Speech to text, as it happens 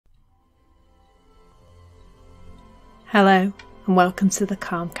Hello and welcome to the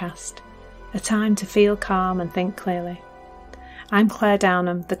Calmcast, a time to feel calm and think clearly. I'm Claire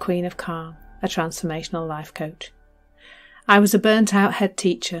Downham, the Queen of Calm, a transformational life coach. I was a burnt out head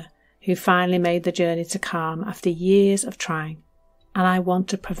teacher who finally made the journey to calm after years of trying, and I want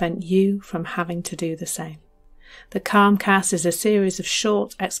to prevent you from having to do the same. The Calmcast is a series of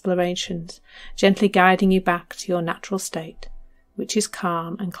short explorations, gently guiding you back to your natural state, which is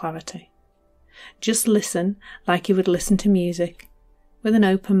calm and clarity. Just listen like you would listen to music, with an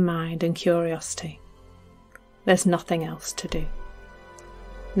open mind and curiosity. There's nothing else to do.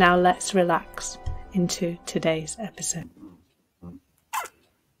 Now let's relax into today's episode.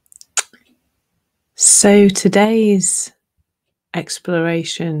 So today's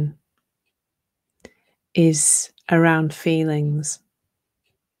exploration is around feelings,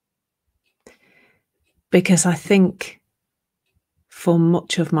 because I think for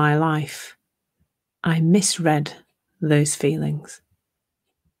much of my life I misread those feelings,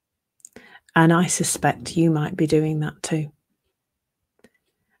 and I suspect you might be doing that too.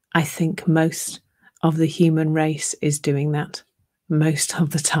 I think most of the human race is doing that most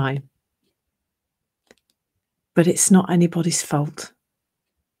of the time, but it's not anybody's fault.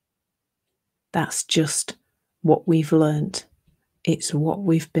 That's just what we've learnt. It's what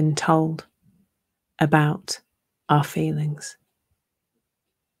we've been told about our feelings.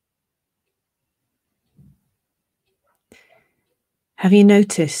 Have you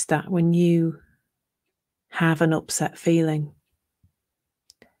noticed that when you have an upset feeling,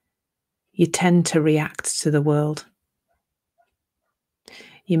 you tend to react to the world?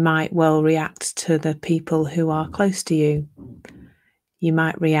 You might well react to the people who are close to you. You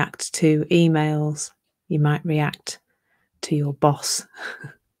might react to emails. You might react to your boss.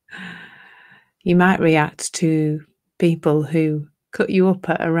 You might react to people who cut you up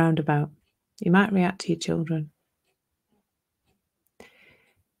at a roundabout. You might react to your children.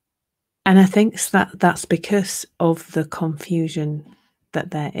 And I think that's because of the confusion that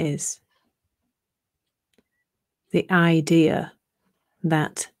there is. The idea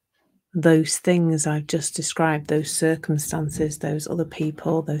that those things I've just described, those circumstances, those other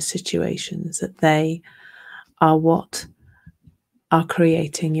people, those situations, that they are what are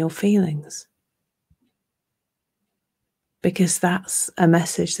creating your feelings. Because that's a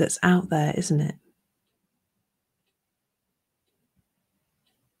message that's out there, isn't it?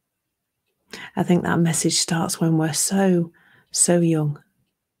 I think that message starts when we're so young.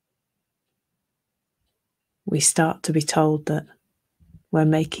 We start to be told that we're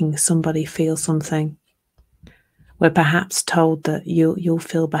making somebody feel something. We're perhaps told that you'll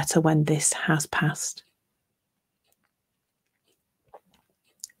feel better when this has passed.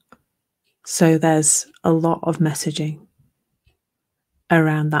 So there's a lot of messaging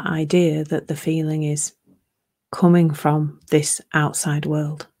around that idea that the feeling is coming from this outside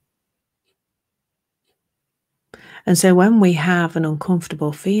world. And so when we have an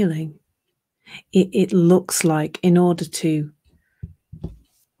uncomfortable feeling, it looks like, in order to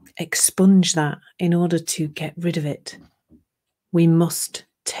expunge that, in order to get rid of it, we must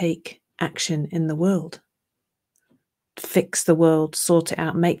take action in the world. Fix the world, sort it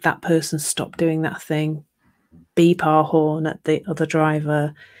out, make that person stop doing that thing, beep our horn at the other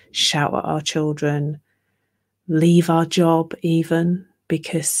driver, shout at our children, leave our job even,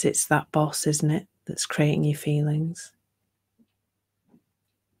 because it's that boss, isn't it, that's creating your feelings.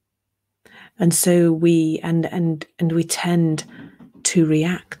 And so we tend to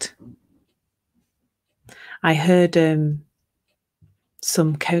react. I heard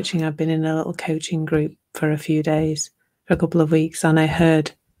some coaching. I've been in a little coaching group for a few days, for a couple of weeks, and I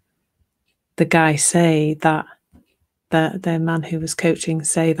heard the guy say that the man who was coaching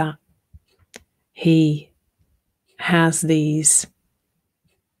say that he has these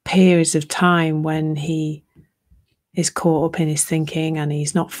periods of time when he is caught up in his thinking and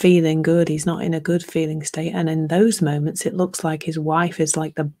he's not feeling good, he's not in a good feeling state, and in those moments it looks like his wife is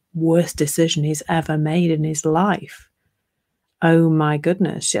like the worst decision he's ever made in his life. Oh my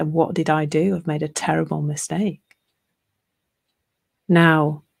goodness, what did I do? I've made a terrible mistake.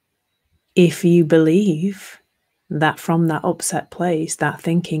 Now, if you believe that from that upset place, that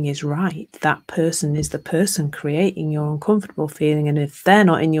thinking is right, that person is the person creating your uncomfortable feeling, and if they're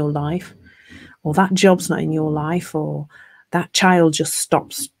not in your life, or that job's not in your life, or that child just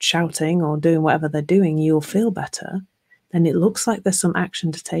stops shouting or doing whatever they're doing, you'll feel better, then it looks like there's some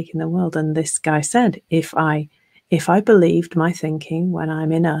action to take in the world. And this guy said, if I believed my thinking when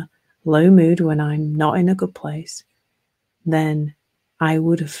I'm in a low mood, when I'm not in a good place, then I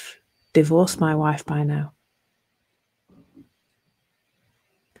would have divorced my wife by now.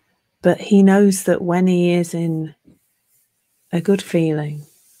 But he knows that when he is in a good feeling.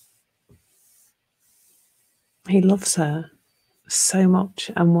 He loves her so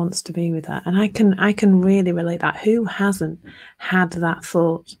much and wants to be with her. And I can really relate that. Who hasn't had that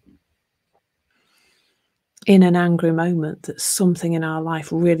thought in an angry moment that something in our life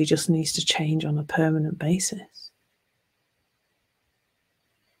really just needs to change on a permanent basis?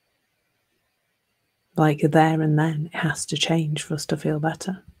 Like there and then, it has to change for us to feel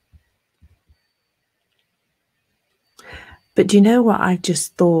better. But do you know what I've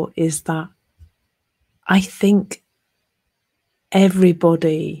just thought is that I think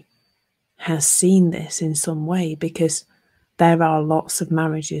everybody has seen this in some way, because there are lots of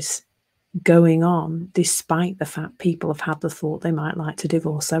marriages going on despite the fact people have had the thought they might like to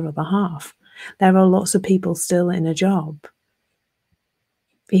divorce their other half. There are lots of people still in a job,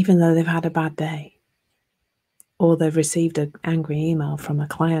 even though they've had a bad day, or they've received an angry email from a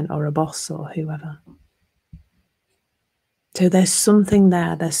client or a boss or whoever. So there's something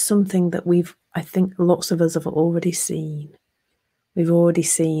there. There's something that I think lots of us have already seen. We've already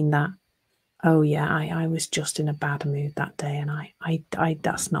seen that, oh yeah, I was just in a bad mood that day, and I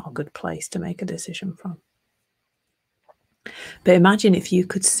that's not a good place to make a decision from. But imagine if you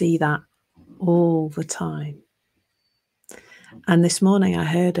could see that all the time. And this morning I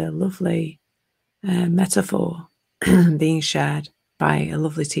heard a lovely metaphor being shared by a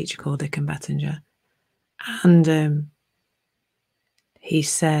lovely teacher called Dick Bettinger. And he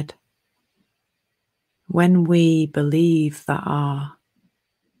said, when we believe that our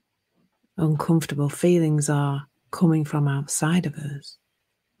uncomfortable feelings are coming from outside of us,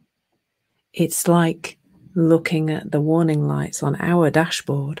 it's like looking at the warning lights on our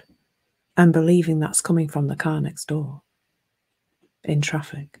dashboard and believing that's coming from the car next door in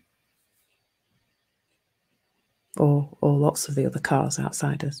traffic, or lots of the other cars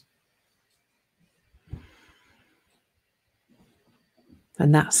outside us.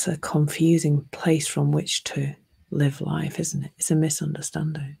 And that's a confusing place from which to live life, isn't it? It's a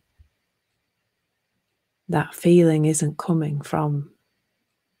misunderstanding. That feeling isn't coming from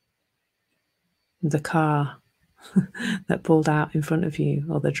the car that pulled out in front of you,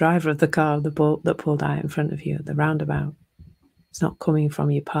 or the driver of the car that pulled out in front of you at the roundabout. It's not coming from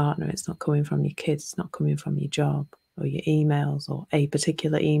your partner. It's not coming from your kids. It's not coming from your job or your emails or a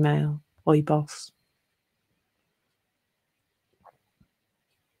particular email or your boss.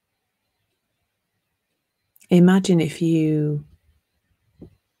 Imagine if you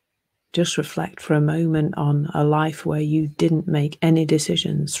just reflect for a moment on a life where you didn't make any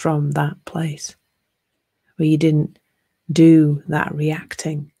decisions from that place, where you didn't do that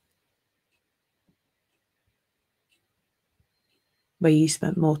reacting, where you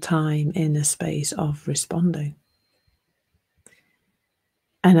spent more time in a space of responding.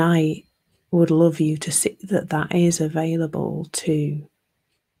 And I would love you to see that that is available to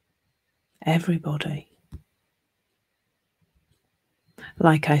everybody.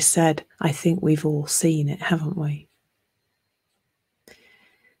 Like I said, I think we've all seen it, haven't we?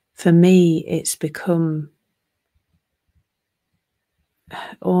 For me, it's become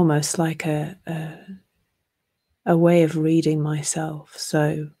almost like a way of reading myself.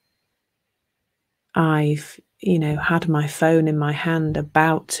 So I've, had my phone in my hand,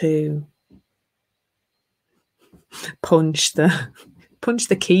 about to punch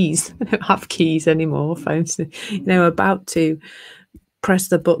the keys. I don't have keys anymore, phones. About to press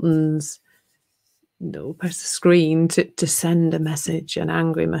the buttons, press the screen to send a message, an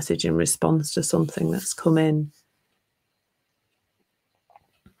angry message in response to something that's come in.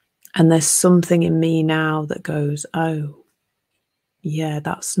 And there's something in me now that goes, oh, yeah,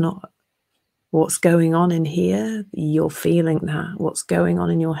 that's not what's going on in here. You're feeling that. What's going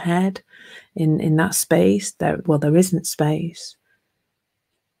on in your head, in that space, there isn't space.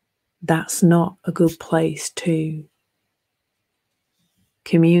 That's not a good place to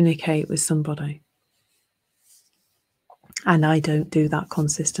communicate with somebody. And I don't do that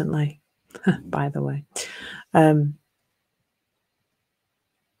consistently, by the way.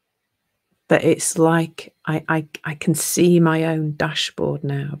 But it's like I can see my own dashboard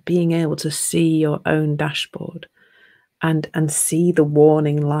now, being able to see your own dashboard and see the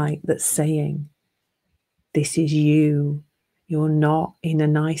warning light that's saying, this is you. You're not in a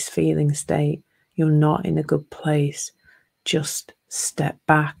nice feeling state. You're not in a good place. Just step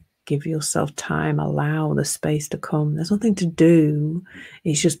back, give yourself time, allow the space to come. There's nothing to do.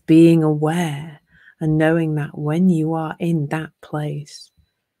 It's just being aware and knowing that when you are in that place,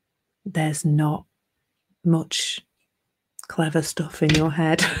 there's not much clever stuff in your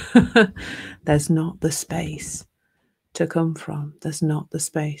head. There's not the space to come from. There's not the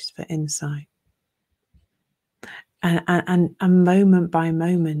space for insight. And moment by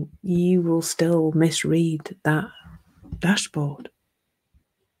moment, you will still misread that dashboard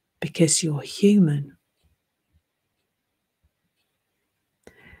because you're human.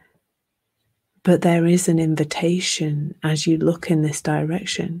 But there is an invitation as you look in this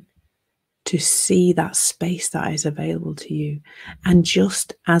direction to see that space that is available to you. And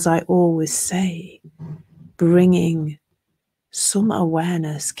just as I always say, bringing some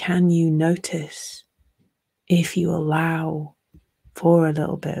awareness, can you notice if you allow for a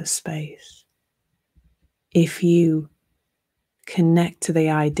little bit of space? If you connect to the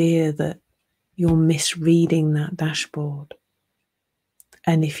idea that you're misreading that dashboard,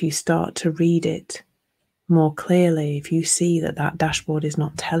 and if you start to read it more clearly, if you see that that dashboard is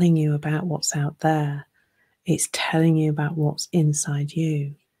not telling you about what's out there, it's telling you about what's inside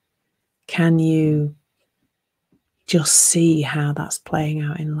you, can you just see how that's playing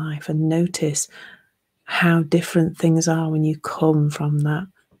out in life and notice how different things are when you come from that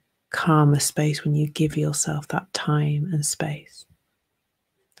calmer space, when you give yourself that time and space,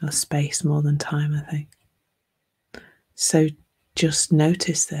 or space more than time, I think. So just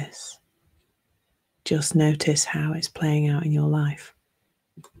notice this. Just notice how it's playing out in your life.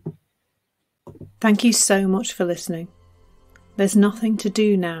 Thank you so much for listening. There's nothing to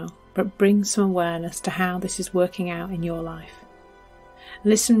do now but bring some awareness to how this is working out in your life.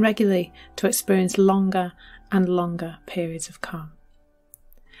 Listen regularly to experience longer and longer periods of calm.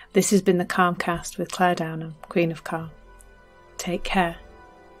 This has been the Calmcast with Claire Downham, Queen of Calm. Take care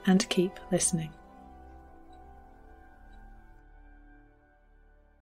and keep listening.